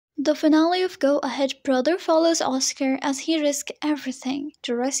The finale of Go Ahead Brother follows Oscar as he risks everything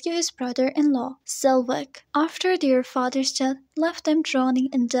to rescue his brother-in-law, Selvig. After their father's death left them drowning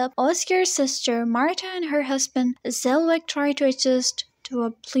in debt, Oscar's sister Marta and her husband Selvig try to adjust to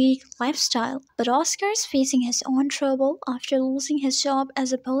a bleak lifestyle, but Oscar is facing his own trouble after losing his job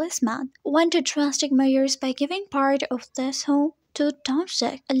as a policeman. Went to drastic measures by giving part of this home to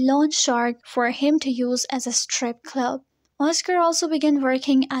Tomczyk, a loan shark, for him to use as a strip club. Oscar also began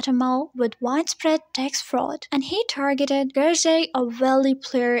working at a mall with widespread tax fraud, and he targeted Gerzej, a wealthy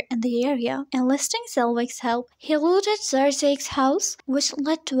player in the area. Enlisting Selvig's help, he looted Gerzej's house, which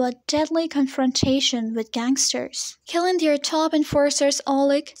led to a deadly confrontation with gangsters. Killing their top enforcers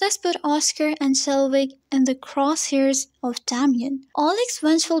Oleg, this put Oscar and Selvig in the crosshairs of Damien, Oleg's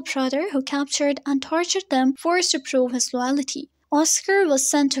vengeful brother who captured and tortured them, forced to prove his loyalty. Oscar was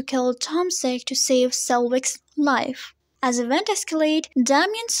sent to kill Tomczyk to save Selvig's life. As events escalate,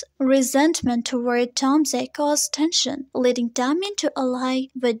 Damien's resentment toward Tomczyk caused tension, leading Damien to ally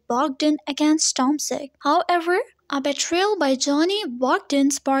with Bogdan against Tomczyk. However, a betrayal by Johnny,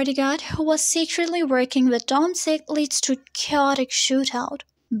 Bogdan's bodyguard, who was secretly working with Tomczyk, leads to chaotic shootout.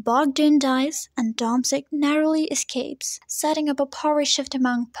 Bogdan dies and Tomczyk narrowly escapes, setting up a power shift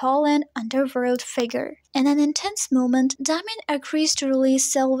among Paul and underworld figure. In an intense moment, Damien agrees to release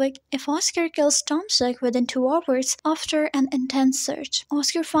Selvig if Oscar kills Tomczyk within 2 hours after an intense search.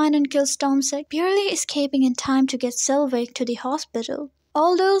 Oscar finds and kills Tomczyk, barely escaping in time to get Selvig to the hospital.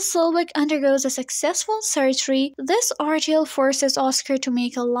 Although Selvig undergoes a successful surgery, this ordeal forces Oscar to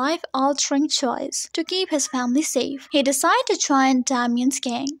make a life-altering choice to keep his family safe. He decides to join Damien's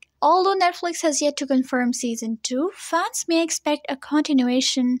gang. Although Netflix has yet to confirm Season 2, fans may expect a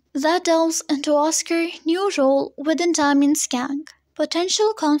continuation that delves into Oscar's new role within Damien's gang.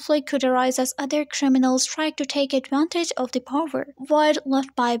 Potential conflict could arise as other criminals try to take advantage of the power void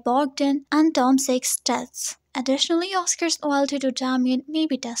left by Bogdan and Tomczyk's deaths. Additionally, Oscar's loyalty to Damien may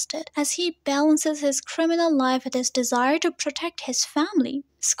be tested, as he balances his criminal life with his desire to protect his family.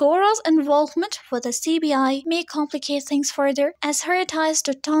 Skora's involvement with the CBI may complicate things further, as her ties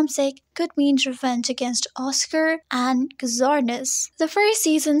to Tomczyk could mean revenge against Oscar and Gzornis. The first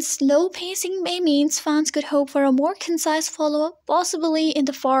season's slow pacing may mean fans could hope for a more concise follow-up, possibly in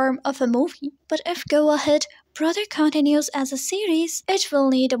the form of a movie. But if Go Ahead Brother continues as a series, it will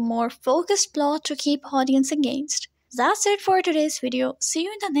need a more focused plot to keep audience engaged. That's it for today's video. See you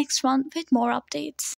in the next one with more updates.